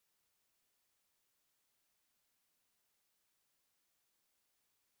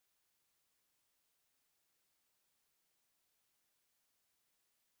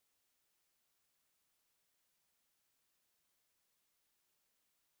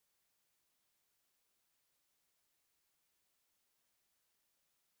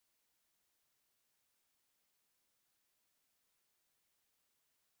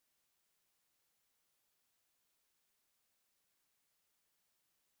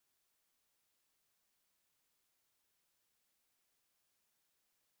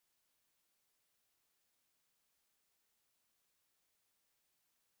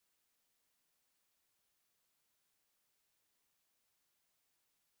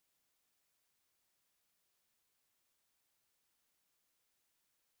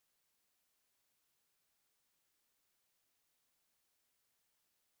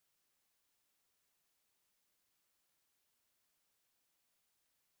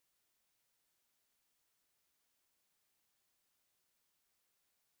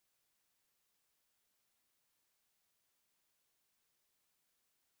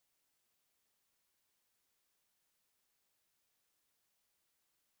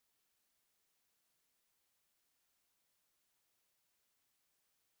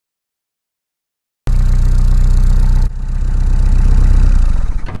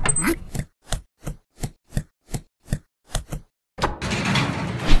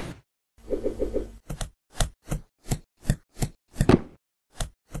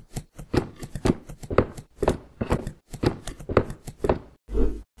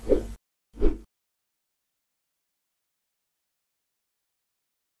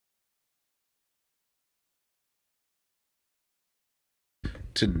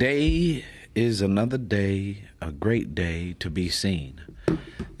Today is another day, a great day to be seen.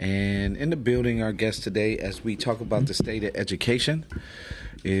 And in the building, our guest today, as we talk about the state of education,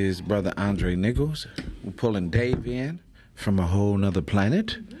 is Brother Andre Nichols. We're pulling Dave in from a whole nother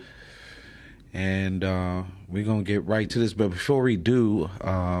planet. And we're going to get right to this. But before we do,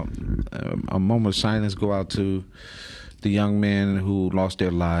 a moment of silence go out to the young men who lost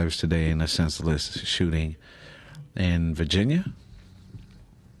their lives today in a senseless shooting in Virginia.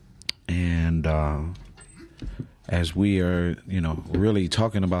 And as we are, really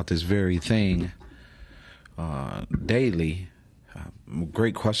talking about this very thing daily,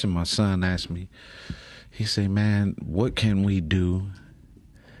 great question my son asked me. He said, man, what can we do,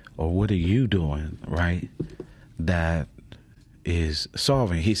 or what are you doing, right, that is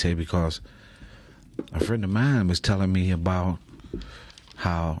solving? He said, because a friend of mine was telling me about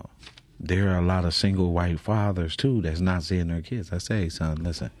how there are a lot of single white fathers, too, that's not seeing their kids. I say, son,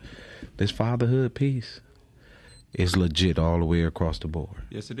 listen, this fatherhood piece is legit all the way across the board.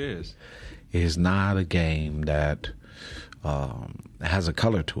 Yes, it is. It's not a game that has a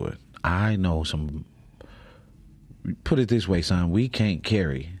color to it. I know some, put it this way, son, we can't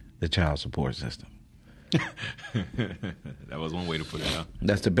carry the child support system. That was one way to put it, huh?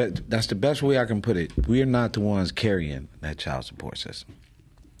 That's the best way I can put it. We're not the ones carrying that child support system.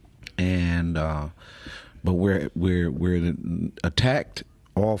 And but we're attacked,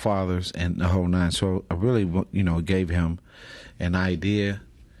 all fathers and the whole nine. So I really, gave him an idea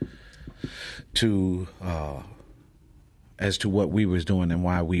to as to what we was doing and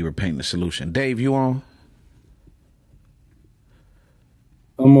why we were painting the solution. Dave, you on?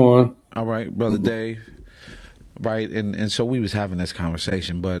 I'm on. All right, Brother Dave. Right, and so we was having this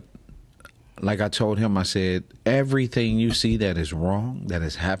conversation, but like I told him, I said, everything you see that is wrong, that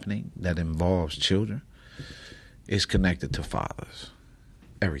is happening, that involves children, is connected to fathers.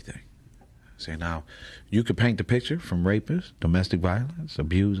 Everything. Say, now, you could paint the picture from rapist, domestic violence,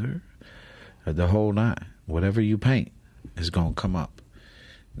 abuser, the whole nine. Whatever you paint is going to come up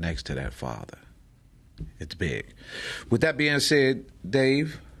next to that father. It's big. With that being said,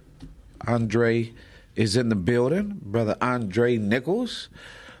 Dave, Andre is in the building. Brother Andre Nichols,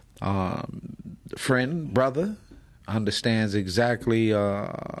 friend, brother, understands exactly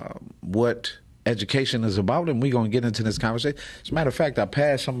what education is about, and we're going to get into this conversation. As a matter of fact, I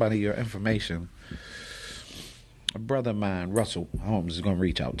passed somebody your information. A brother of mine, Russell Holmes, is going to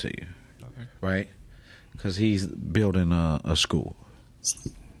reach out to you, okay, right? Because he's building a school.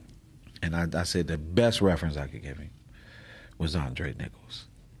 And I said the best reference I could give him was Andre Nichols.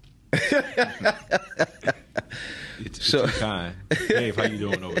 It's kind. Dave, how you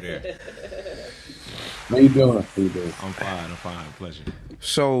doing over there? How you doing? I'm fine. Pleasure.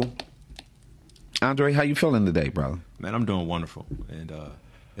 So, Andre, how you feeling today, brother? Man, I'm doing wonderful, and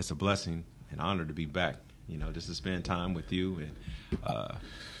it's a blessing and honor to be back. Just to spend time with you and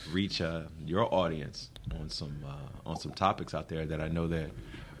reach your audience on some topics out there that I know that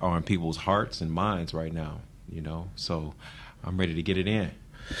are in people's hearts and minds right now. So I'm ready to get it in.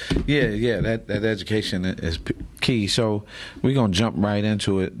 Yeah, that education is key. So we're going to jump right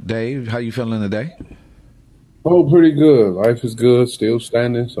into it. Dave, how you feeling today? Oh, pretty good. Life is good. Still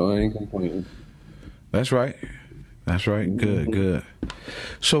standing, so I ain't complaining. That's right. Good.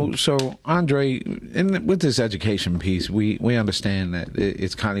 So Andre, with this education piece, we understand that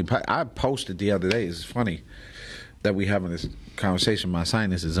it's kind of, I posted the other day, it's funny that we having this conversation. My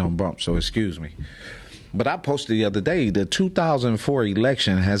sinus is on bump, so excuse me. But I posted the other day, the 2004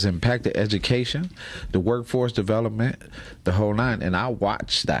 election has impacted education, the workforce development, the whole nine. And I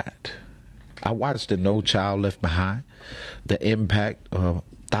watched that. I watched the No Child Left Behind, the impact of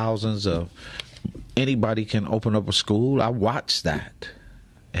thousands of, anybody can open up a school. I watched that.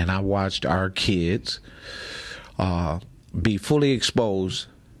 And I watched our kids be fully exposed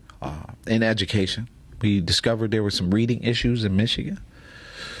in education. We discovered there were some reading issues in Michigan.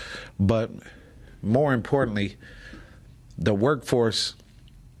 But more importantly, the workforce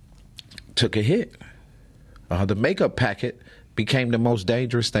took a hit. The makeup packet became the most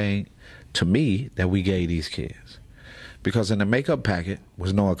dangerous thing to me that we gave these kids, because in the makeup packet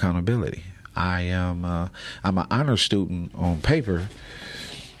was no accountability. I'm an honor student on paper,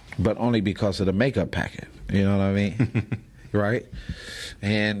 but only because of the makeup packet. You know what I mean? Right?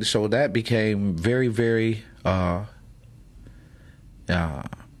 And so that became very, very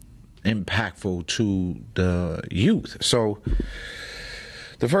impactful to the youth. So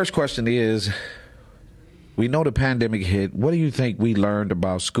the first question is, we know the pandemic hit. What do you think we learned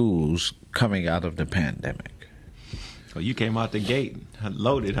about schools coming out of the pandemic? Oh, you came out the gate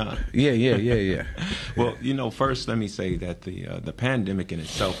loaded, huh? Yeah. Well, first let me say that the pandemic in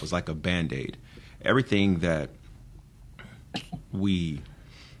itself was like a Band-Aid. Everything that we,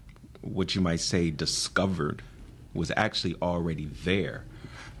 what you might say, discovered was actually already there.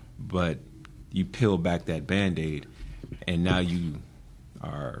 But you peel back that Band-Aid, and now you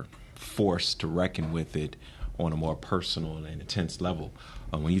are forced to reckon with it on a more personal and intense level.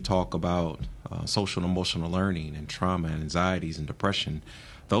 When you talk about social and emotional learning and trauma and anxieties and depression,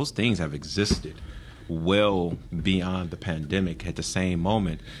 those things have existed well beyond the pandemic. At the same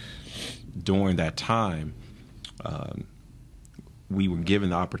moment, during that time, we were given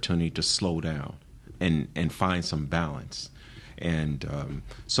the opportunity to slow down and find some balance. And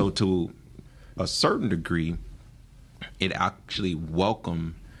so to a certain degree, it actually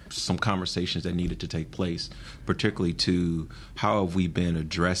welcomed some conversations that needed to take place, particularly to how have we been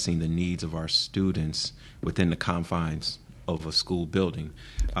addressing the needs of our students within the confines of a school building.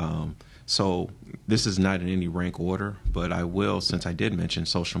 So this is not in any rank order, but I will, since I did mention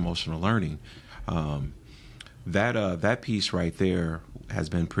social emotional learning, that piece right there has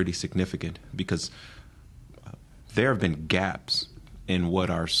been pretty significant because there have been gaps in what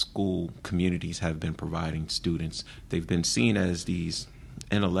our school communities have been providing students. They've been seen as these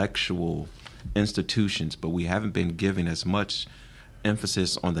intellectual institutions, but we haven't been giving as much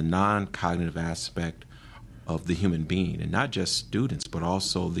emphasis on the non-cognitive aspect of the human being, and not just students, but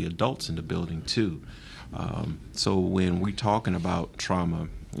also the adults in the building too. So when we're talking about trauma,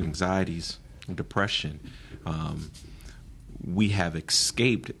 anxieties, depression, we have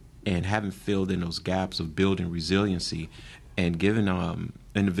escaped and haven't filled in those gaps of building resiliency and giving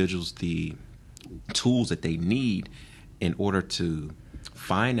individuals the tools that they need in order to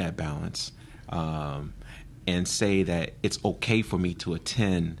find that balance and say that it's okay for me to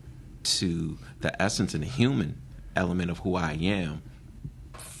attend to the essence and the human element of who I am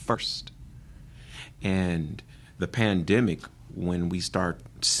first. And the pandemic, when we start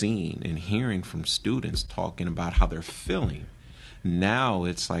seeing and hearing from students talking about how they're feeling, now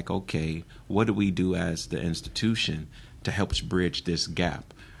it's like, okay, what do we do as the institution to help us bridge this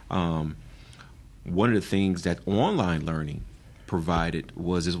gap? One of the things that online learning provided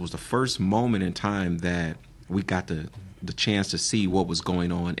was it was the first moment in time that we got the chance to see what was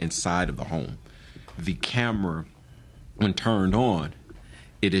going on inside of the home. The camera, when turned on,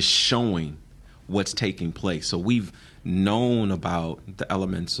 it is showing what's taking place. So we've known about the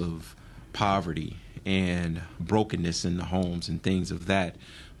elements of poverty and brokenness in the homes and things of that.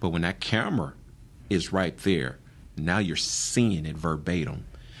 But when that camera is right there, now you're seeing it verbatim.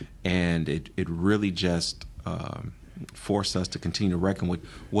 And it really just forced us to continue to reckon with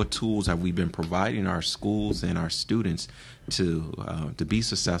what tools have we been providing our schools and our students to be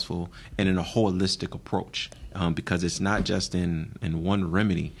successful and in a holistic approach, because it's not just in one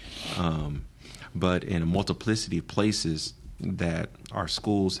remedy, but in a multiplicity of places that our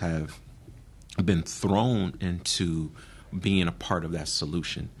schools have been thrown into being a part of that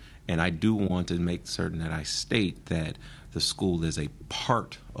solution. And I do want to make certain that I state that the school is a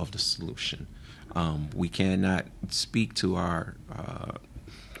part of the solution. We cannot speak to our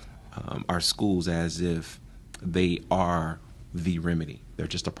schools as if they are the remedy. They're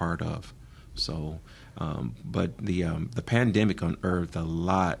just a part of. So, but the pandemic unearthed a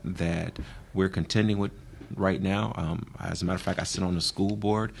lot that we're contending with right now. As a matter of fact, I sit on the school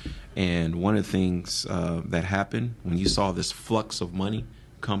board, and one of the things that happened when you saw this flux of money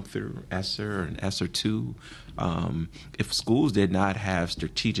come through ESSER and ESSER 2, if schools did not have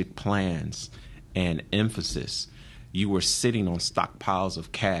strategic plans and emphasis, you were sitting on stockpiles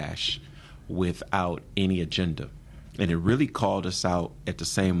of cash without any agenda. And it really called us out at the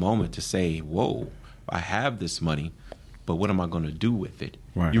same moment to say, whoa, I have this money, but what am I going to do with it?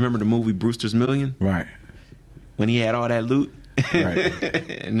 Right. You remember the movie Brewster's Million? Right. When he had all that loot? Right.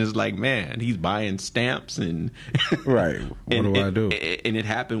 And it's like, man, he's buying stamps and right. What do I do? And it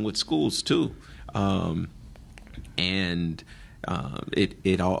happened with schools too.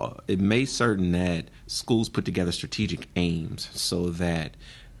 It made certain that schools put together strategic aims so that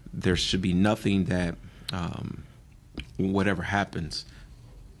there should be nothing that whatever happens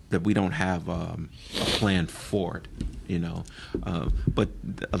that we don't have a plan for it, you know. But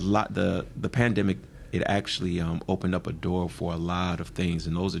the pandemic, it actually opened up a door for a lot of things,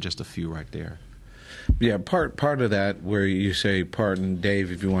 and those are just a few right there. Yeah, part of that where you say, pardon,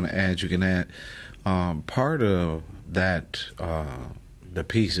 Dave, if you want to add, you can add. Part of that, the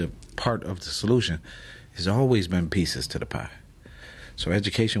piece of part of the solution has always been pieces to the pie. So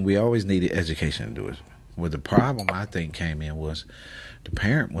education, we always needed education to do it. Where the problem, I think, came in was the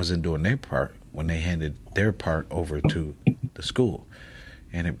parent wasn't doing their part when they handed their part over to the school.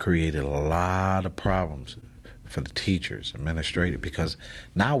 And it created a lot of problems for the teachers, administrative, because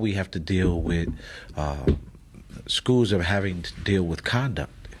now we have to deal with schools are having to deal with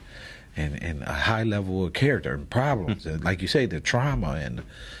conduct and a high level of character and problems. And like you say, the trauma, and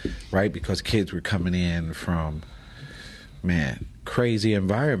right, because kids were coming in from, man, crazy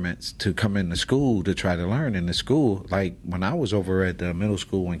environments to come into school to try to learn in the school. Like when I was over at the middle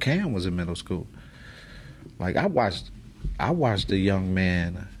school, when Cam was in middle school, like I watched a young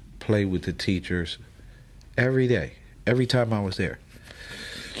man play with the teachers every day, every time I was there.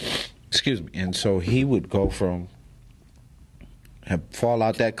 Excuse me. And so he would go from fall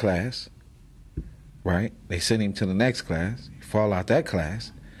out that class, right? They send him to the next class, fall out that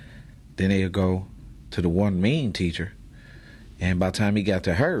class, then they would go to the one mean teacher, and by the time he got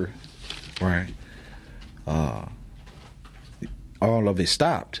to her, right, all of it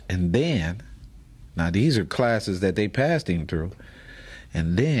stopped. And then, now these are classes that they passed him through,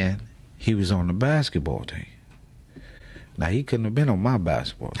 and then he was on the basketball team. Now he couldn't have been on my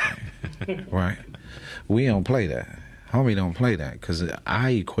basketball team, right? We don't play that. Homie don't play that, because I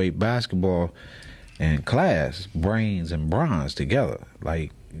equate basketball and class, brains and bronze together.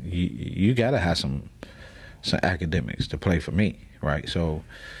 Like you got to have some academics to play for me, right? So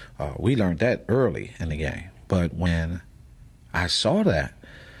we learned that early in the game. But when I saw that,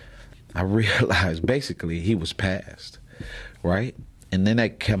 I realized basically he was passed, right? And then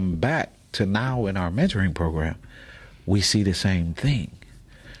that come back to now in our mentoring program, we see the same thing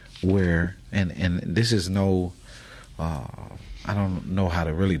where, and this is no, I don't know how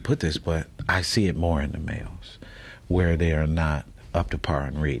to really put this, but I see it more in the males where they are not up to par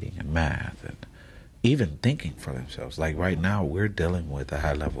in reading and math and even thinking for themselves. Like right now, we're dealing with a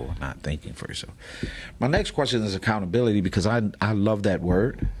high level of not thinking for yourself. My next question is accountability, because I love that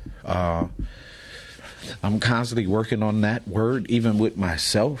word. I'm constantly working on that word, even with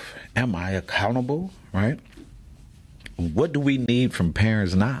myself. Am I accountable, right? What do we need from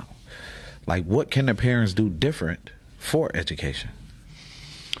parents now? Like, what can the parents do different for education?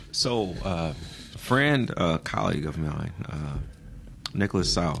 So, a friend, a colleague of mine,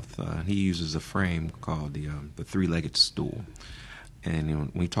 Nicholas South, he uses a frame called the three-legged stool. And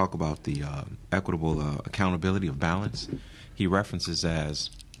when we talk about the equitable accountability of balance, he references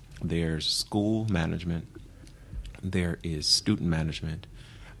as there's school management, there is student management,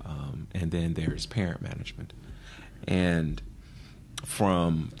 and then there's parent management. And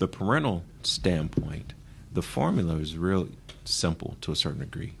from the parental standpoint, the formula is real simple to a certain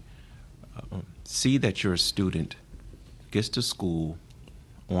degree. See that your student gets to school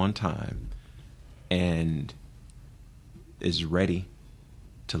on time and is ready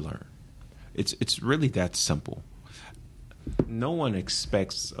to learn. It's really that simple. No one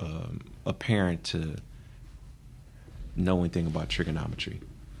expects a parent to know anything about trigonometry.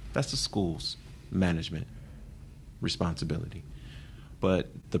 That's the school's management responsibility.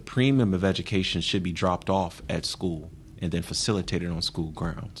 But the premium of education should be dropped off at school and then facilitated on school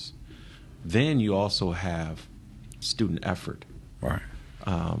grounds. Then you also have student effort. Right.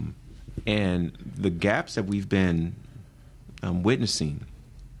 And the gaps that we've been witnessing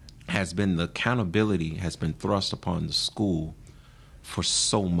has been the accountability has been thrust upon the school for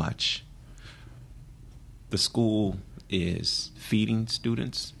so much. The school is feeding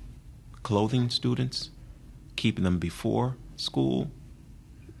students, clothing students, keeping them before school,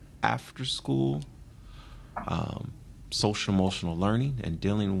 after school, social emotional learning, and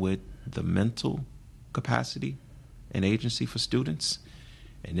dealing with the mental capacity and agency for students.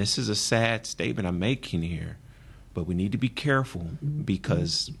 And this is a sad statement I'm making here, but we need to be careful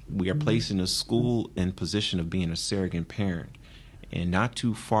because we are placing the school in position of being a surrogate parent and not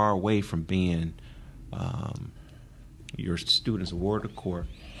too far away from being your students' ward of court.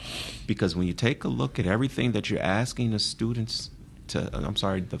 Because when you take a look at everything that you're asking the students to,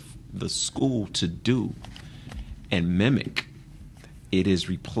 the school to do and mimic, it is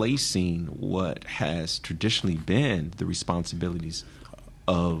replacing what has traditionally been the responsibilities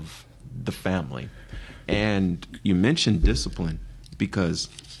of the family. And you mentioned discipline because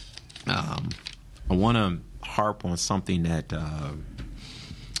I want to harp on something that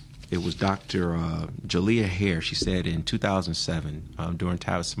it was Dr. Jalea Hare. She said in 2007 during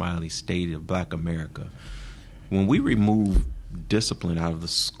Tavis Smiley's State of Black America, when we remove discipline out of the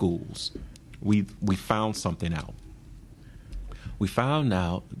schools, we found something out. We found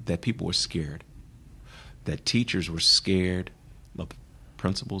out that people were scared, that teachers were scared of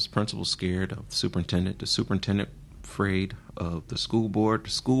principals scared of the superintendent afraid of the school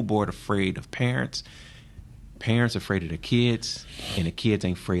board afraid of parents, parents afraid of the kids, and the kids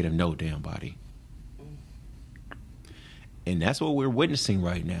ain't afraid of no damn body. And that's what we're witnessing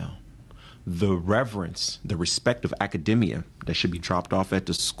right now. The reverence, the respect of academia that should be dropped off at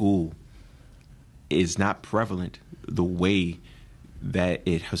the school is not prevalent the way that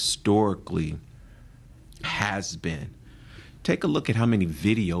it historically has been. Take a look at how many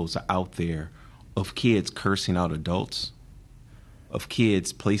videos are out there of kids cursing out adults, of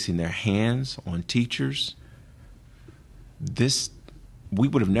kids placing their hands on teachers. We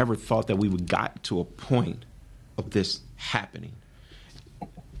would have never thought that we would got to a point of this happening.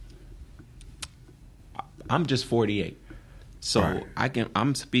 I'm just 48, so right.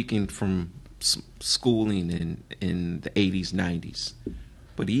 I'm speaking from schooling in the 80s, 90s.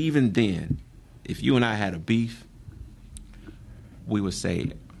 But even then, if you and I had a beef, we would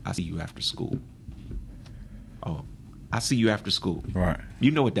say, "I see you after school." Oh, I see you after school. Right.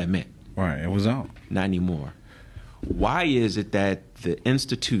 You know what that meant. Right. It was on. Not anymore. Why is it that the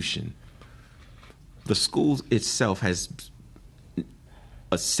institution, the school itself, has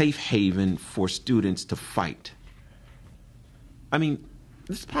a safe haven for students to fight? I mean,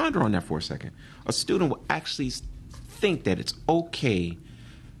 let's ponder on that for a second. A student will actually think that it's okay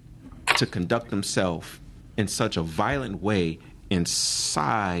to conduct themselves in such a violent way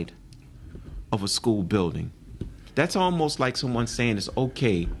inside of a school building. That's almost like someone saying it's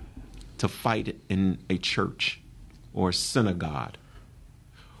okay to fight in a church or a synagogue.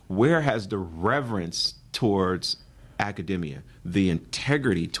 Where has the reverence towards academia, the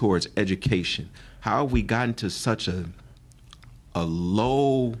integrity towards education, how have we gotten to such a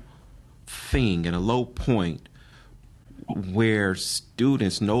low thing and a low point where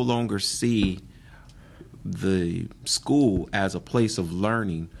students no longer see the school as a place of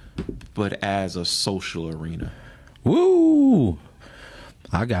learning, but as a social arena? Woo!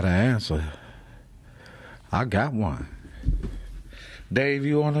 I got an answer. I got one. Dave,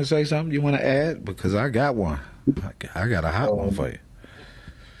 you want to say something? You want to add? Because I got one. I got a hot one for you.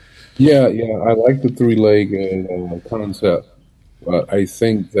 Yeah, I like the three-leg concept. But I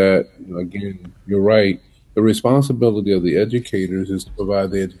think that, again, you're right. The responsibility of the educators is to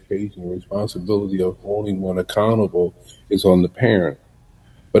provide the education. The responsibility of holding one accountable is on the parent.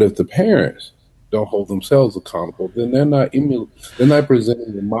 But if the parents don't hold themselves accountable, then they're not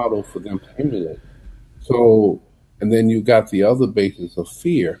presenting the model for them to emulate. So, and then you got the other basis of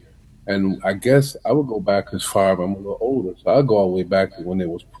fear. And I guess I would go back as far, I'm a little older, so I go all the way back to when there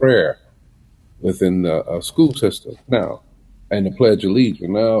was prayer within the school system now, and the Pledge of Allegiance.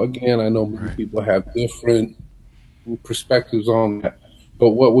 Now, again, I know many people have different perspectives on that,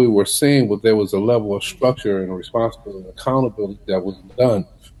 but what we were saying was there was a level of structure and responsibility and accountability that was done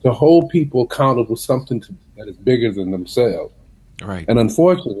to hold people accountable to something that is bigger than themselves. Right. And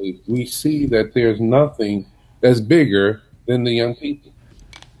unfortunately, we see that there's nothing that's bigger than the young people.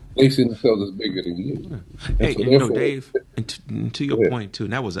 They see themselves as bigger than you. Hey, so Dave, and to your point too,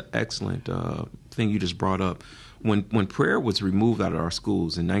 and that was an excellent thing you just brought up. When prayer was removed out of our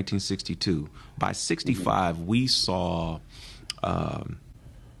schools in 1962, by 65 we saw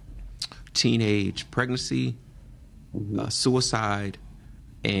teenage pregnancy, suicide,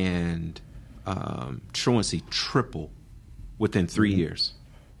 and truancy triple within 3 years.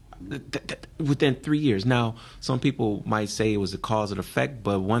 Within 3 years. Now, some people might say it was a cause and effect,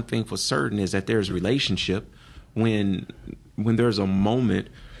 but one thing for certain is that there's a relationship when there's a moment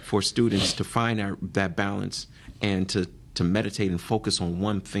for students to find that balance and to meditate and focus on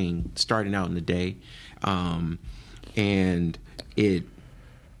one thing starting out in the day, and it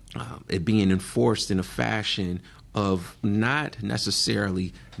being enforced in a fashion of not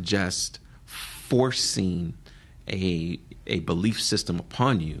necessarily just forcing a belief system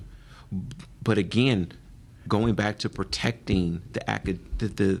upon you, but again, going back to protecting the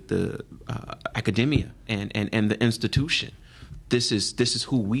academia and the institution. This is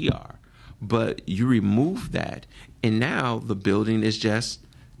who we are. But you remove that, and now the building is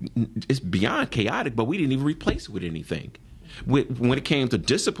it's beyond chaotic, but we didn't even replace it with anything. When it came to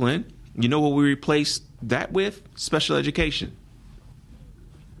discipline, you know what we replaced that with? Special education.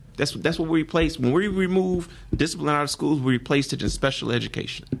 That's what we replaced. When we removed discipline out of schools, we replaced it in special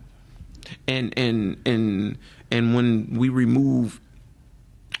education. And when we remove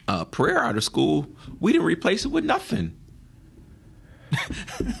prayer out of school, we didn't replace it with nothing.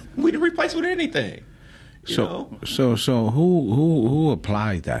 We didn't replace it with anything. So who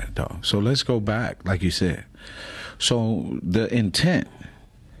applied that though? So let's go back, like you said. So the intent,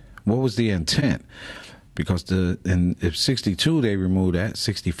 what was the intent? Because if 62 they removed that,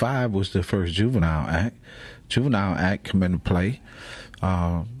 65 was the first Juvenile Act. Juvenile Act come into play.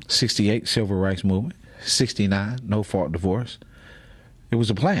 68 Civil Rights Movement, '69, no fault divorce. It was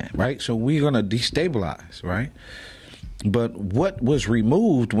a plan, right? So we're going to destabilize, right? But what was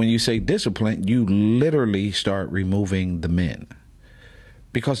removed when you say discipline, you literally start removing the men.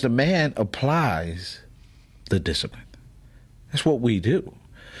 Because the man applies the discipline. That's what we do.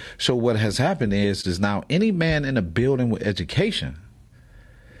 So what has happened is now any man in a building with education,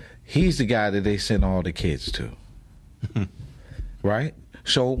 he's the guy that they send all the kids to. Right?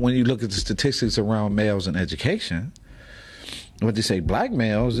 So when you look at the statistics around males in education, what they say, black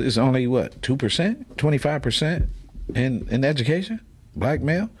males is only what, 2%, 25% in education, black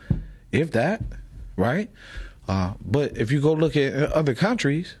male, if that, right? But if you go look at other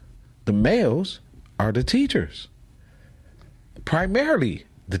countries, the males are the teachers, primarily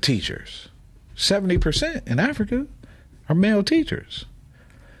the teachers. 70% in Africa are male teachers.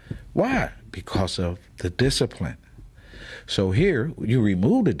 Why? Because of the discipline. So here, you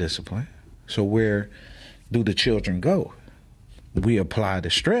remove the discipline. So where do the children go? We apply the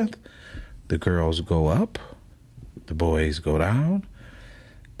strength. The girls go up. The boys go down.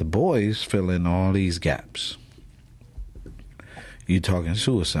 The boys fill in all these gaps. You're talking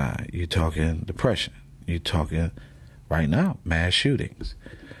suicide. You're talking depression. You're talking, right now, mass shootings.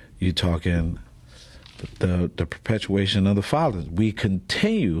 You're talking the perpetuation of the fathers. We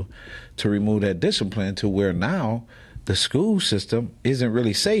continue to remove that discipline to where now the school system isn't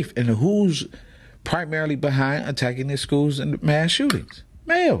really safe. And who's primarily behind attacking the schools and mass shootings?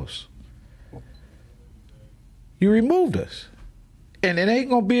 Males. You removed us. And it ain't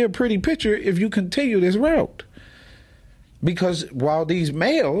going to be a pretty picture if you continue this route. Because while these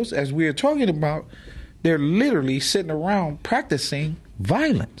males, as we are talking about, they're literally sitting around practicing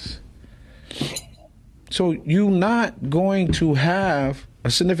violence. So you're not going to have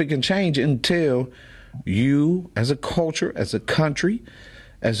a significant change until you, as a culture, as a country,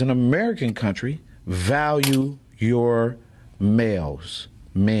 as an American country, value your males,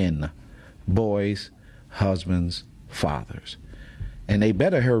 men, boys, husbands, fathers. And they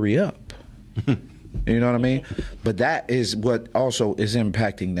better hurry up. You know what I mean? But that is what also is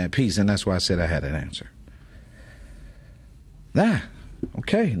impacting that piece, and that's why I said I had an answer.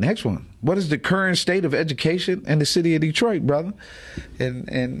 Okay, next one. What is the current state of education in the city of Detroit, brother?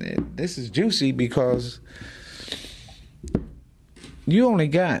 And this is juicy because you only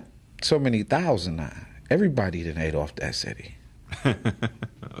got so many thousand now. Everybody done ate off that city.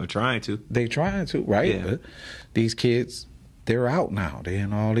 I'm trying to. They trying to, right? Yeah. But these kids, they're out now. They're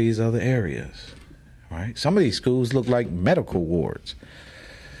in all these other areas, right? Some of these schools look like medical wards.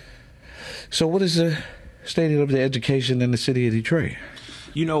 So what is the state of the education in the city of Detroit?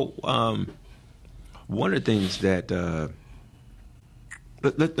 You know, one of the things that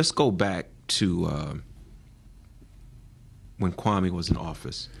let's go back to when Kwame was in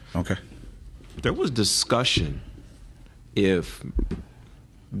office. Okay. There was discussion if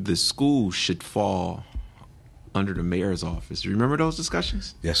the school should fall under the mayor's office. Do you remember those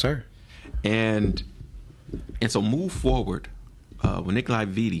discussions? Yes, sir. And so move forward, when Nikolai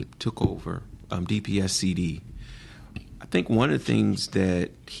Vitti took over DPSCD, I think one of the things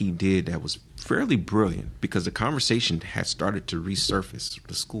that he did that was fairly brilliant, because the conversation had started to resurface,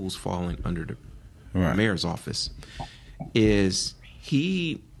 the schools falling under the mayor's office, is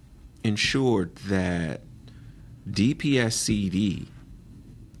he ensured that DPSCD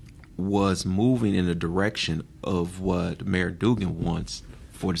was moving in the direction of what Mayor Dugan wants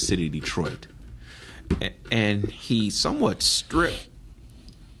for the city of Detroit. And he somewhat stripped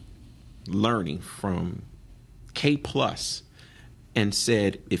learning from K+ and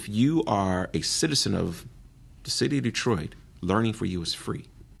said, if you are a citizen of the city of Detroit, learning for you is free.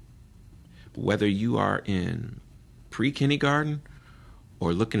 Whether you are in pre-kindergarten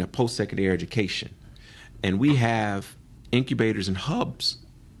or looking at post-secondary education. And we have incubators and hubs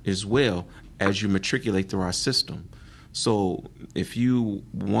as well as you matriculate through our system. So if you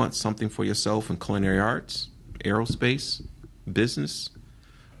want something for yourself in culinary arts, aerospace, business,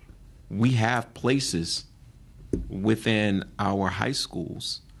 we have places within our high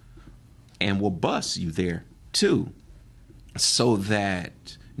schools, and we'll bus you there too, so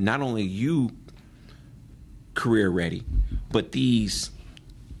that not only you career ready, but these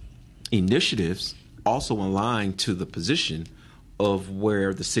initiatives also align to the position of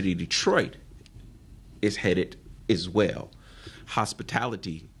where the city of Detroit is headed as well.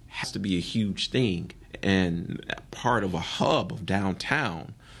 Hospitality has to be a huge thing and part of a hub of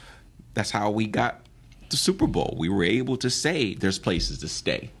downtown. That's how we got the Super Bowl. We were able to say there's places to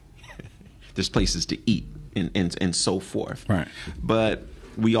stay, there's places to eat, and so forth. Right. But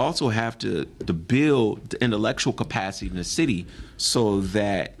we also have to build the intellectual capacity in the city so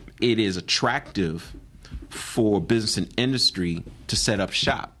that it is attractive for business and industry to set up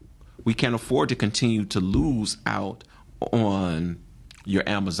shop. We can't afford to continue to lose out on your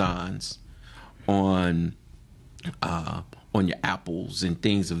Amazons, on your Apples and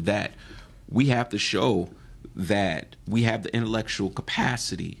things of that. We have to show that we have the intellectual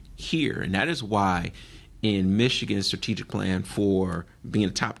capacity here, and that is why in Michigan's strategic plan for being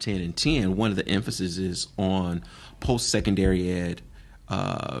a top 10 in 10, one of the emphasis is on post-secondary ed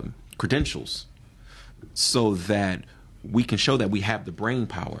credentials, so that we can show that we have the brain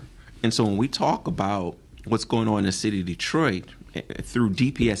power. And so when we talk about what's going on in the city of Detroit through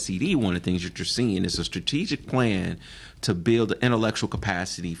DPSCD, one of the things that you're seeing is a strategic plan to build the intellectual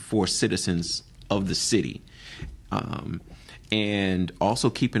capacity for citizens of the city. And also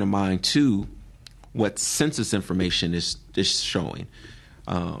keeping in mind, too, what census information is showing.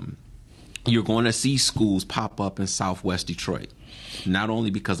 You're going to see schools pop up in Southwest Detroit, not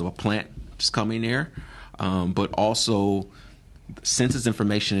only because of a plant just coming there, but also census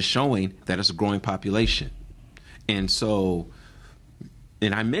information is showing that it's a growing population. And so,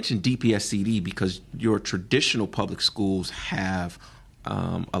 and I mentioned DPSCD because your traditional public schools have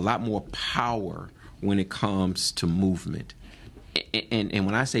a lot more power when it comes to movement. And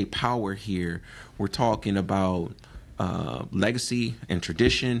when I say power here, we're talking about legacy and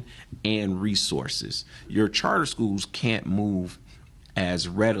tradition and resources. Your charter schools can't move as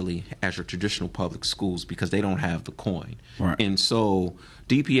readily as your traditional public schools because they don't have the coin. Right. And so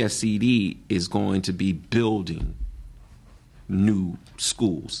DPSCD is going to be building new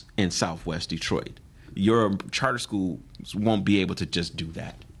schools in Southwest Detroit. Your charter schools won't be able to just do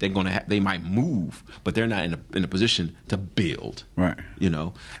that. They're going to they might move, but they're not in a position to build. Right. You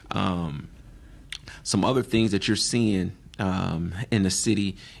know, some other things that you're seeing in the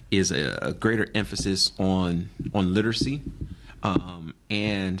city is a greater emphasis on literacy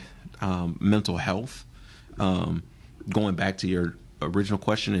and mental health. Going back to your original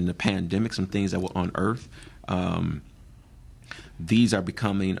question in the pandemic, some things that were unearthed. These are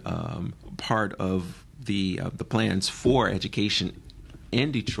becoming part of the plans for education in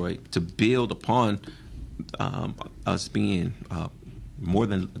Detroit to build upon us being more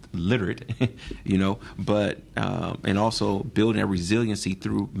than literate, you know, but and also building a resiliency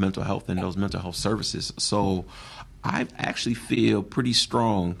through mental health and those mental health services. So I actually feel pretty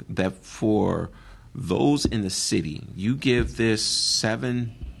strong that for those in the city, you give this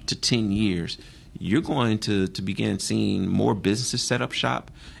 7 to 10 years, you're going to begin seeing more businesses set up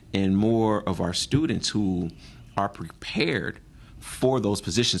shop and more of our students who are prepared for those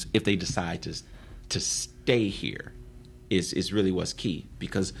positions if they decide to stay here is really what's key,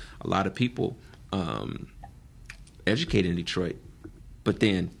 because a lot of people educate in Detroit but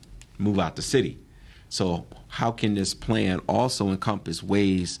then move out the city. So how can this plan also encompass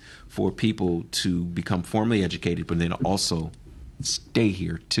ways for people to become formally educated but then also stay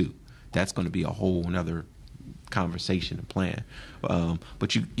here too? That's going to be a whole another conversation and plan.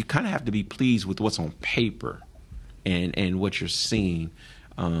 But you kind of have to be pleased with what's on paper and what you're seeing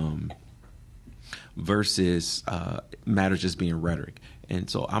versus matters just being rhetoric. And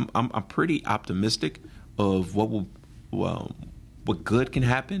so I'm pretty optimistic of what good can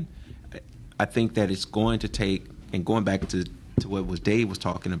happen. I think that it's going to take, and going back to what Dave was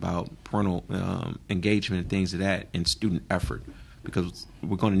talking about, parental engagement and things of that, and student effort, because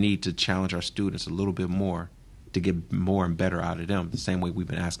we're going to need to challenge our students a little bit more to get more and better out of them, the same way we've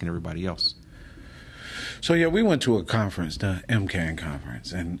been asking everybody else. So, yeah, we went to a conference, the MCAN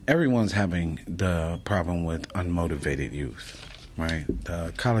conference, and everyone's having the problem with unmotivated youth, right?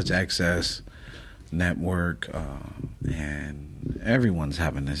 The College Access Network, and everyone's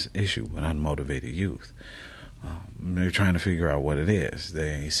having this issue with unmotivated youth. They're trying to figure out what it is.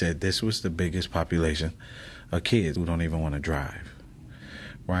 They said this was the biggest population of kids who don't even want to drive,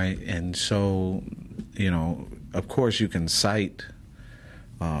 right? And so, you know, of course you can cite,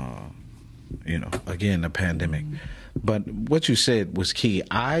 you know, again, the pandemic. But what you said was key.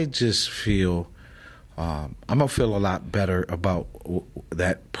 I just feel, I'm going to feel a lot better about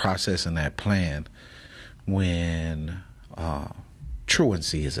that process and that plan when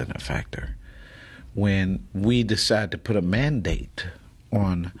truancy isn't a factor. When we decide to put a mandate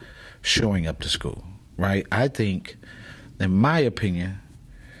on showing up to school, right? I think, in my opinion,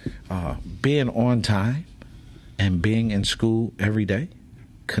 being on time and being in school every day,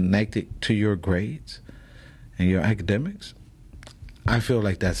 connected to your grades and your academics, I feel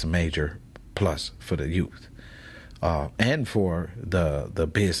like that's a major plus for the youth and for the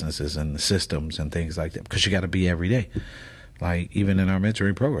businesses and the systems and things like that, because you got to be every day. Like even in our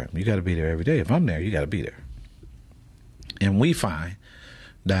mentoring program, you got to be there every day. If I'm there, you got to be there. And we find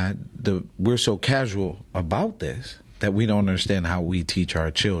that we're so casual about this that we don't understand how we teach our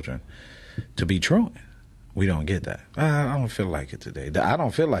children to be truant. We don't get that. I don't feel like it today. I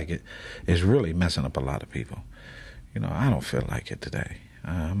don't feel like it is really messing up a lot of people. I don't feel like it today.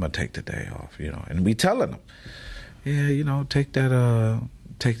 I'm going to take the day off, and we telling them, yeah, take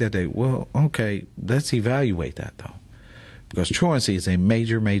that day. Well, okay, let's evaluate that though. Because truancy is a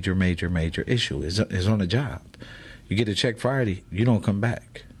major, major, major, major issue. It's on the job. You get a check Friday, you don't come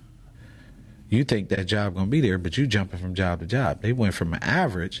back. You think that job going to be there, but you jumping from job to job. They went from an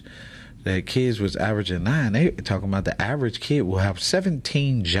average that kids was averaging 9. They talking about the average kid will have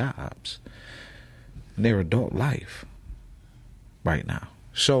 17 jobs in their adult life right now.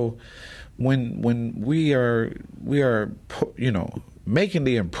 So when we are making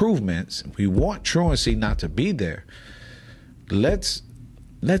the improvements, we want truancy not to be there. Let's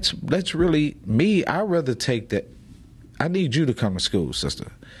really, I'd rather take that. I need you to come to school,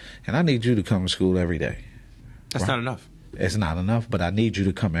 sister, and I need you to come to school every day. That's not enough. It's not enough, but I need you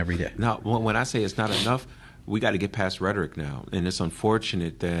to come every day. Now, when I say it's not enough, we got to get past rhetoric now, and it's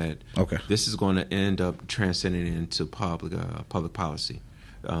unfortunate that this is going to end up transcending into public policy,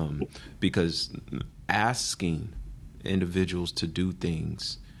 because asking individuals to do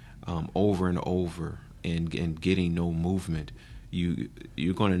things over and over and getting no movement,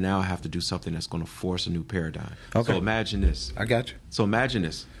 you're going to now have to do something that's going to force a new paradigm. Okay. So imagine this. I got you. So imagine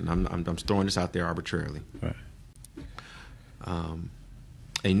this, and I'm throwing this out there arbitrarily. Right.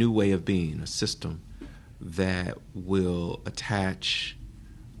 A new way of being, a system that will attach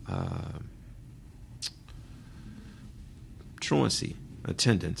truancy,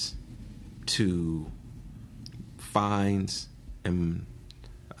 attendance, to fines and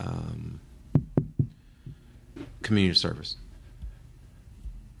community service.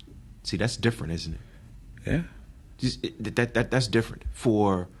 See, that's different, isn't it? Yeah. That's different.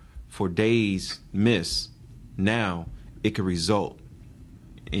 For days missed, now it could result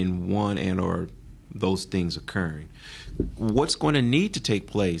in one and or those things occurring. What's going to need to take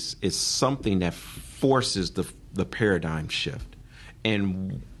place is something that forces the paradigm shift.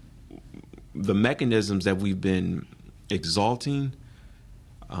 And the mechanisms that we've been exalting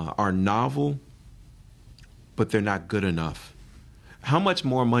are novel, but they're not good enough. How much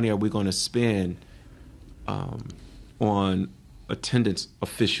more money are we going to spend on attendance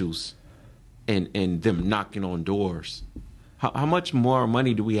officials and them knocking on doors? How much more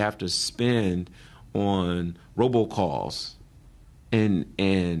money do we have to spend on robocalls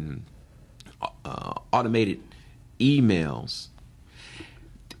and automated emails?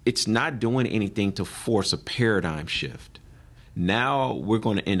 It's not doing anything to force a paradigm shift. Now we're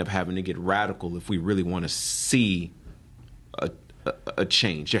going to end up having to get radical if we really want to see a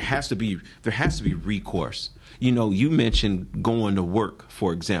change. There has to be recourse. You mentioned going to work,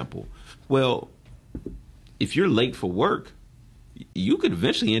 for example. Well, if you're late for work, you could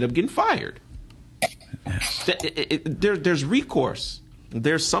eventually end up getting fired. There's recourse.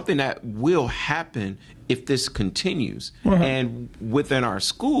 There's something that will happen if this continues. Right. And within our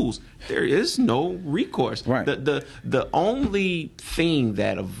schools, there is no recourse. Right. The only thing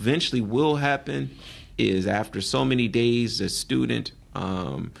that eventually will happen is after so many days, a student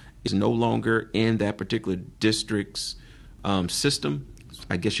is no longer in that particular district's system.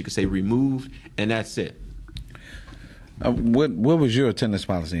 I guess you could say removed, and that's it. What was your attendance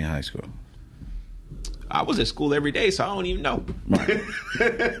policy in high school? I was at school every day, so I don't even know. Right.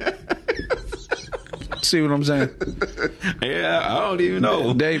 See what I'm saying? Yeah, I don't even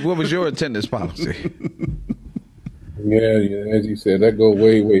know. Dave, what was your attendance policy? Yeah, as you said, that go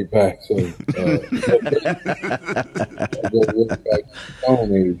way, way back. So that go way back to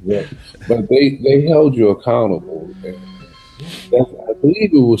Stone Age, but they held you accountable. And I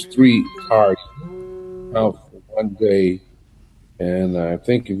believe it was 3 cards out for one day, and I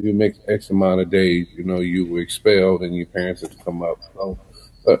think if you make X amount of days, you were expelled and your parents had to come up. So,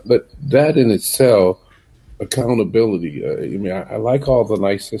 but that in itself, accountability. I like all the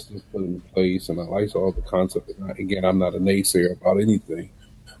nice systems put in place, and I like all the concepts. Again, I'm not a naysayer about anything,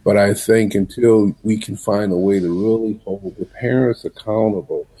 but I think until we can find a way to really hold the parents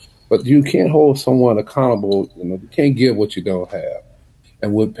accountable, but you can't hold someone accountable. You can't give what you don't have.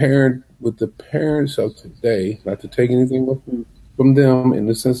 And with the parents of today, not to take anything from them in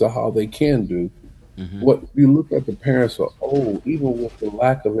the sense of how they can do. Mm-hmm. What you look at the parents are old, even with the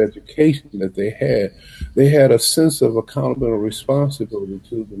lack of education that they had a sense of accountability and responsibility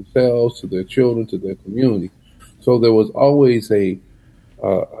to themselves, to their children, to their community. So there was always an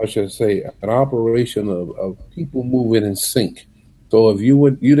operation of people moving in sync. So if you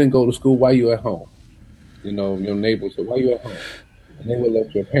didn't go to school, why you at home? Your neighbor said, why you at home? and they would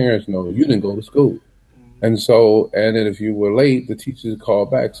let your parents know you didn't go to school. And so, and then if you were late, the teachers would call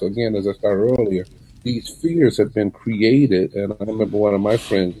back. So again, as I started earlier, these fears have been created. And I remember one of my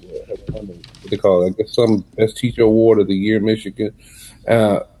friends had won what they call it, I guess, some best teacher award of the year in Michigan.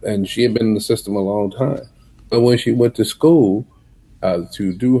 And she had been in the system a long time. But when she went to school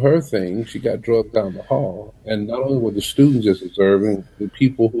to do her thing, she got drugged down the hall. And not only were the students just observing, the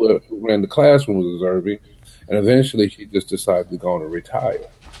people who ran the classroom was observing. And eventually she just decided to go on and retire.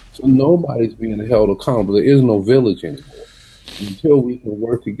 So nobody's being held accountable. There is no village anymore. Until we can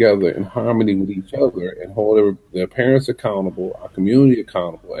work together in harmony with each other and hold their parents accountable, our community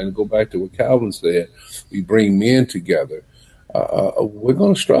accountable, and go back to what Calvin said, we bring men together. We're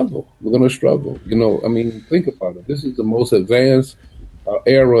going to struggle. We're going to struggle. You know, I mean, think about it. This is the most advanced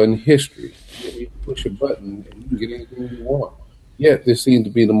era in history. You push a button and you can get anything you want. Yet this seems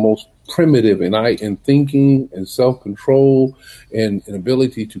to be the most primitive in thinking and self-control and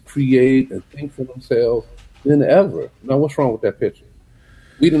ability to create and think for themselves than ever. Now, what's wrong with that picture?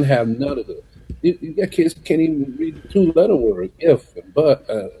 We didn't have none of this. You got kids who can't even read the two-letter words, if and but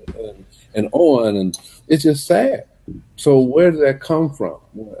and on, and it's just sad. So where did that come from?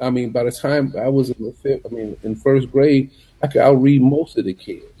 I mean, by the time I was in first grade, I could outread most of the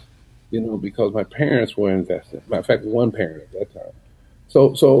kids, you know, because my parents were invested. Matter of fact, one parent at that time.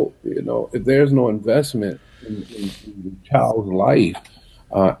 So you know, if there's no investment in the child's life,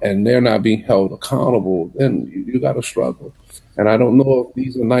 and they're not being held accountable, then you got to struggle. And I don't know if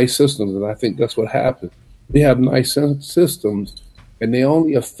these are nice systems, and I think that's what happens. We have nice systems, and they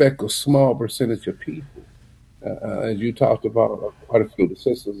only affect a small percentage of people. As you talked about, quite a few of the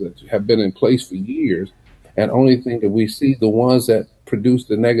systems that have been in place for years, and only thing that we see, the ones that produce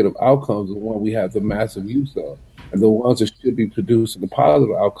the negative outcomes, the one we have the massive use of. And the ones that should be producing the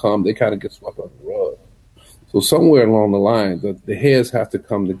positive outcome, they kind of get swept under the rug. So somewhere along the line, the heads have to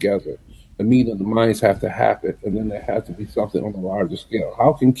come together. The meeting of the minds have to happen, and then there has to be something on a larger scale.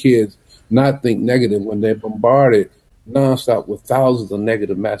 How can kids not think negative when they're bombarded nonstop with thousands of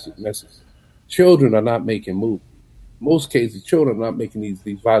negative messages? Children are not making movies. Most cases, children are not making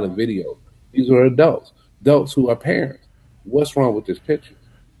these violent videos. These are adults who are parents. What's wrong with this picture?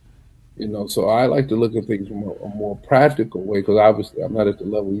 You know, so I like to look at things from a more practical way, because obviously I'm not at the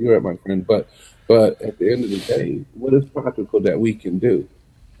level you're at, my friend. But at the end of the day, what is practical that we can do?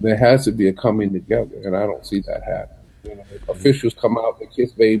 There has to be a coming together, and I don't see that happening. You know, officials come out, they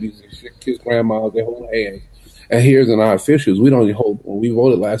kiss babies, they kiss grandmas, they hold hands. And here's in our officials, we don't hold. When we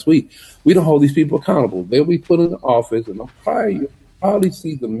voted last week, we don't hold these people accountable. They'll be put in the office, and you'll probably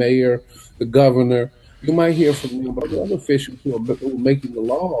see the mayor, the governor. You might hear from them, but the other officials who are making the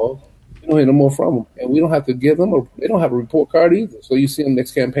laws, you don't hear no more from them. And we don't have to give them they don't have a report card either. So you see them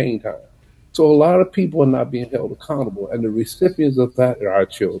next campaign time. So a lot of people are not being held accountable, and the recipients of that are our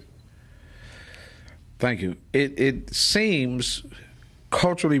children. Thank you. It seems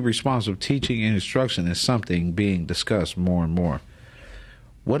culturally responsive teaching and instruction is something being discussed more and more.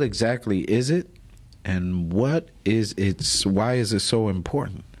 What exactly is it, and why is it so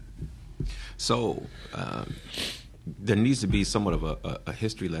important? So there needs to be somewhat of a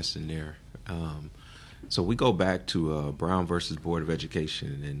history lesson there. So we go back to Brown versus Board of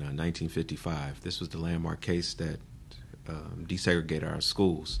Education in 1955. This was the landmark case that desegregated our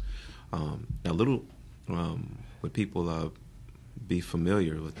schools. Now, would people be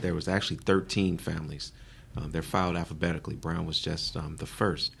familiar with, there was actually 13 families. They're filed alphabetically. Brown was just the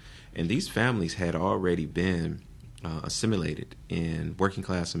first. And these families had already been assimilated in working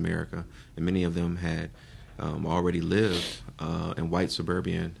class America, and many of them had already lived in white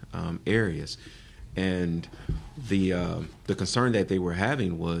suburban areas. And the concern that they were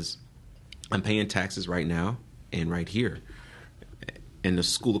having was, I'm paying taxes right now and right here. And the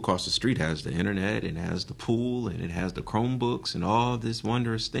school across the street has the internet, and has the pool, and it has the Chromebooks and all this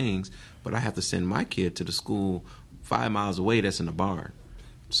wondrous things. But I have to send my kid to the school 5 miles away that's in a barn,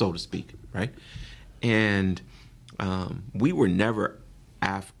 so to speak, right? And we were never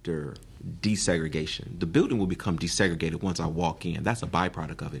after desegregation. The building will become desegregated once I walk in. That's a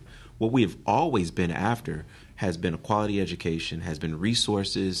byproduct of it. What we have always been after has been a quality education, has been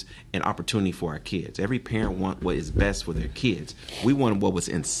resources and opportunity for our kids. Every parent wants what is best for their kids. We wanted what was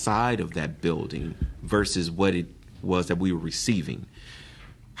inside of that building versus what it was that we were receiving.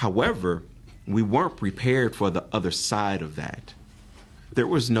 However, we weren't prepared for the other side of that. There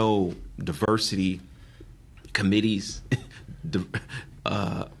was no diversity committees,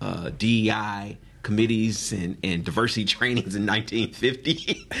 DEI committees and diversity trainings in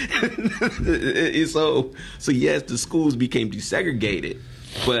 1950. So yes, the schools became desegregated,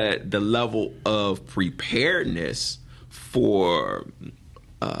 but the level of preparedness for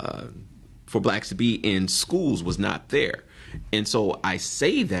blacks to be in schools was not there. And so I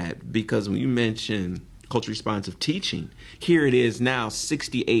say that because when you mention culturally responsive teaching, here it is now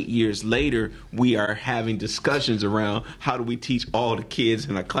 68 years later, we are having discussions around how do we teach all the kids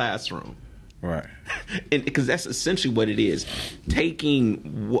in a classroom. Right. And because that's essentially what it is,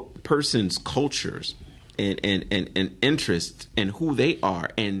 taking what person's cultures and interests and who they are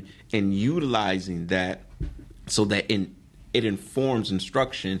and utilizing that so that it informs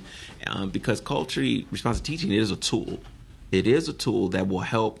instruction, because culturally responsive teaching is a tool. It is a tool that will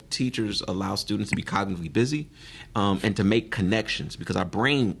help teachers allow students to be cognitively busy and to make connections, because our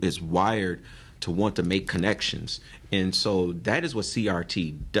brain is wired to want to make connections. And so that is what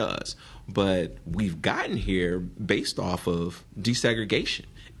CRT does. But we've gotten here based off of desegregation.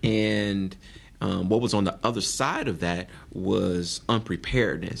 And what was on the other side of that was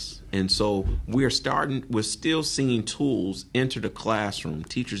unpreparedness. And so we're still seeing tools enter the classroom,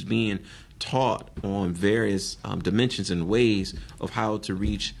 teachers being taught on various dimensions and ways of how to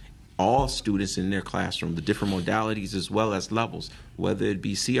reach all students in their classroom, the different modalities as well as levels, whether it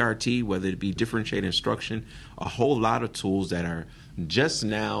be CRT, whether it be differentiated instruction, a whole lot of tools that are just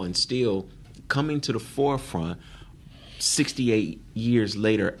now and still coming to the forefront 68 years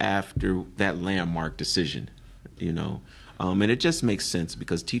later after that landmark decision, and it just makes sense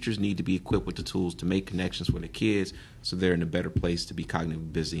because teachers need to be equipped with the tools to make connections with the kids so they're in a better place to be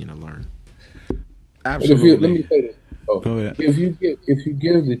cognitively busy and to learn. Absolutely. Let me say this. Go ahead. If you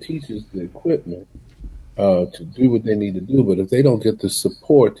give the teachers the equipment to do what they need to do, but if they don't get the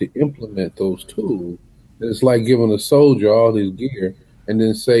support to implement those tools, then it's like giving a soldier all his gear and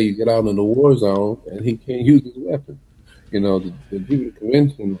then say you get out in the war zone and he can't use his weapon. The Jupiter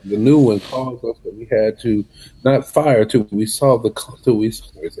Convention, the new one, caused us that we had to not fire till we saw the client,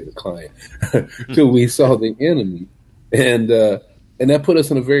 till we saw the enemy, and that put us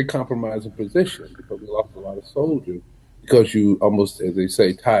in a very compromising position because we lost a lot of soldiers because you almost, as they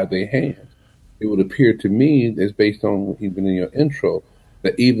say, tied their hands. It would appear to me, as based on even in your intro,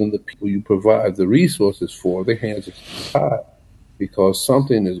 that even the people you provide the resources for, their hands are still tied because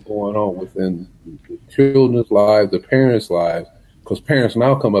something is going on within the children's lives, the parents' lives, because parents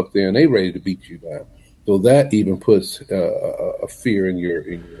now come up there and they ready to beat you down. So that even puts a fear in your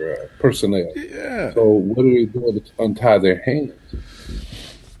personnel. Yeah. So what are they doing to untie their hands?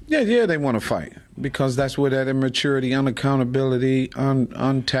 Yeah, they want to fight because that's where that immaturity, unaccountability,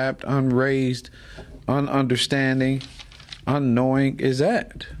 untapped, unraised, ununderstanding, unknowing is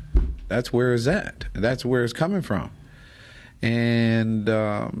at. That's where it's at. That's where it's coming from. And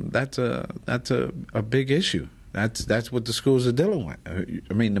that's a big issue. That's what the schools are dealing with.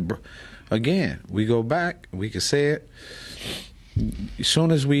 I mean, again, we go back. We could say it. As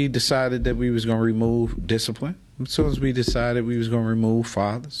soon as we decided that we was going to remove discipline, as soon as we decided we was going to remove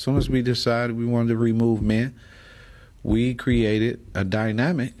fathers, as soon as we decided we wanted to remove men, we created a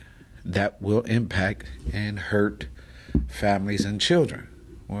dynamic that will impact and hurt families and children.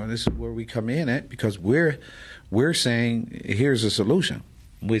 Well, this is where we come in at because we're saying here's a solution,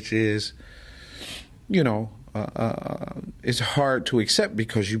 which is, it's hard to accept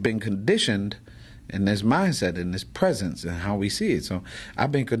because you've been conditioned in this mindset, in this presence, and how we see it. So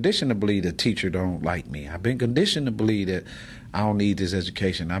I've been conditioned to believe the teacher don't like me. I've been conditioned to believe that I don't need this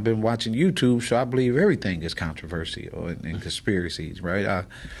education. I've been watching YouTube, so I believe everything is controversy and conspiracies, right?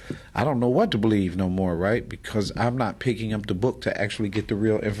 I don't know what to believe no more, right? Because I'm not picking up the book to actually get the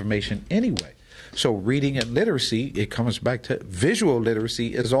real information anyway. So reading and literacy, it comes back to visual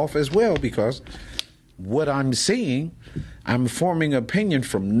literacy is off as well because what I'm seeing, I'm forming opinion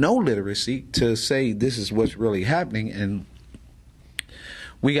from no literacy to say this is what's really happening, and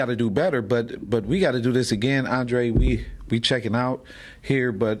we got to do better. But we got to do this again, Andre. We checking out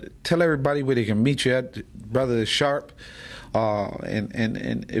here, but tell everybody where they can meet you at, Brother Sharp.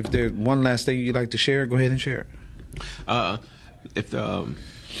 And if there's one last thing you'd like to share, go ahead and share it. If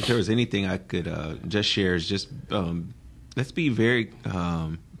there was anything I could just share, is just let's be very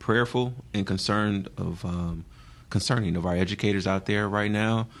prayerful and concerning of our educators out there right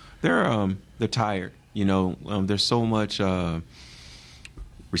now. They're tired. There's so much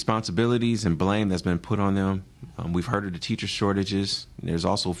responsibilities and blame that's been put on them. We've heard of the teacher shortages. There's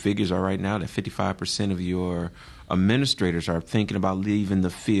also figures right now that 55% of your administrators are thinking about leaving the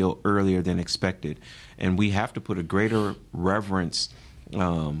field earlier than expected, and we have to put a greater reverence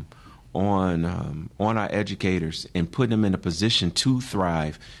on our educators and put them in a position to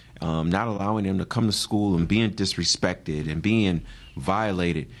thrive, not allowing them to come to school and being disrespected and being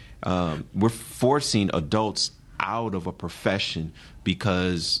violated. We're forcing adults out of a profession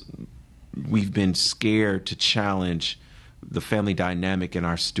because we've been scared to challenge the family dynamic in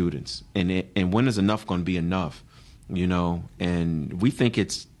our students, and when is enough going to be enough, you know? And we think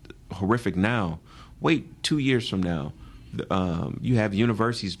it's horrific now. Wait 2 years from now, you have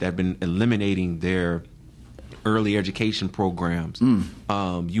universities that have been eliminating their early education programs.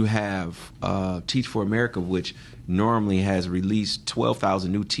 You have Teach for America, which normally has released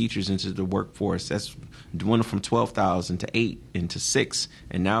 12,000 new teachers into the workforce. That's went from 12,000 to 8 and to 6,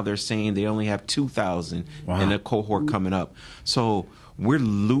 and now they're saying they only have 2,000 in a cohort coming up. So we're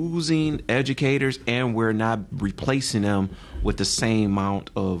losing educators, and we're not replacing them with the same amount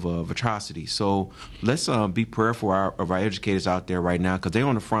of atrocity. So let's be prayerful of our educators out there right now, because they're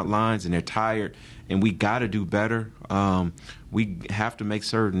on the front lines and they're tired, and we got to do better. We have to make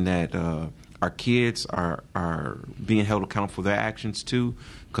certain that our kids are being held accountable for their actions too,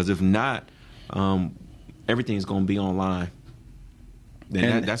 because if not, everything's going to be online.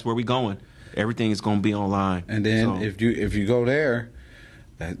 And that's where we're going. Everything is going to be online. And then if you go there,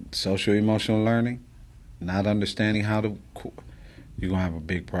 that social emotional learning, not understanding how to, you're going to have a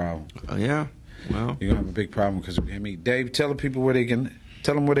big problem. Yeah. Well, you're going to have a big problem because, I mean, Dave, tell the people where they can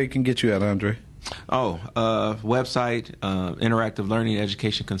get you at, Andre. Website, Interactive Learning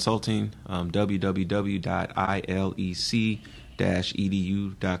Education Consulting,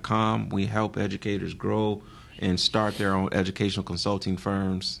 www.ilec-edu.com. We help educators grow and start their own educational consulting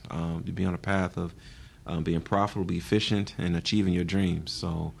firms to be on a path of being profitable, be efficient, and achieving your dreams.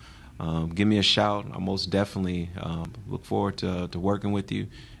 So give me a shout. I most definitely look forward to working with you.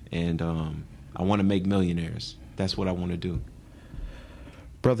 And I want to make millionaires. That's what I want to do.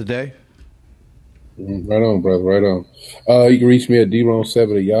 Brother Dave? Right on, brother. Right on. You can reach me at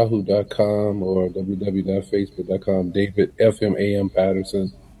dron7@yahoo.com or www.facebook.com. David FMAM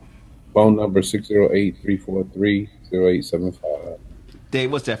Patterson. Phone number 608-343-0875.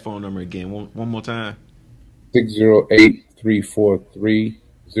 Dave, what's that phone number again? One more time.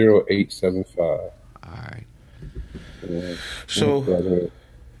 608-343-0875. All right. So,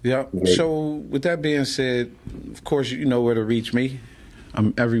 yeah. So, with that being said, of course, you know where to reach me.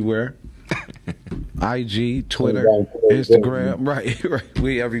 I'm everywhere. IG, Twitter, Instagram, right.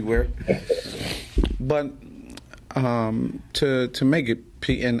 We everywhere. But to make it,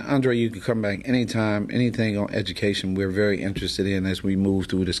 and Andre, you can come back anytime, anything on education we're very interested in as we move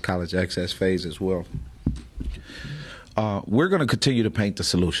through this college access phase as well. We're going to continue to paint the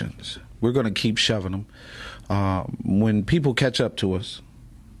solutions. We're going to keep shoving them. When people catch up to us,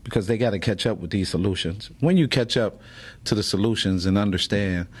 because they got to catch up with these solutions. When you catch up to the solutions and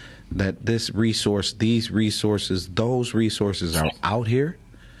understand that this resource, these resources, those resources are out here,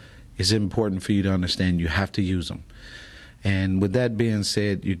 it's important for you to understand you have to use them. And with that being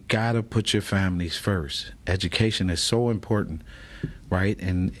said, you got to put your families first. Education is so important, right?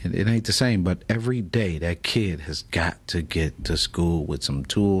 And it ain't the same, but every day that kid has got to get to school with some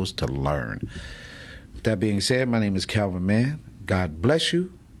tools to learn. With that being said, my name is Calvin Mann. God bless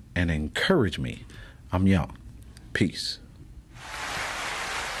you and encourage me. I'm young. Peace.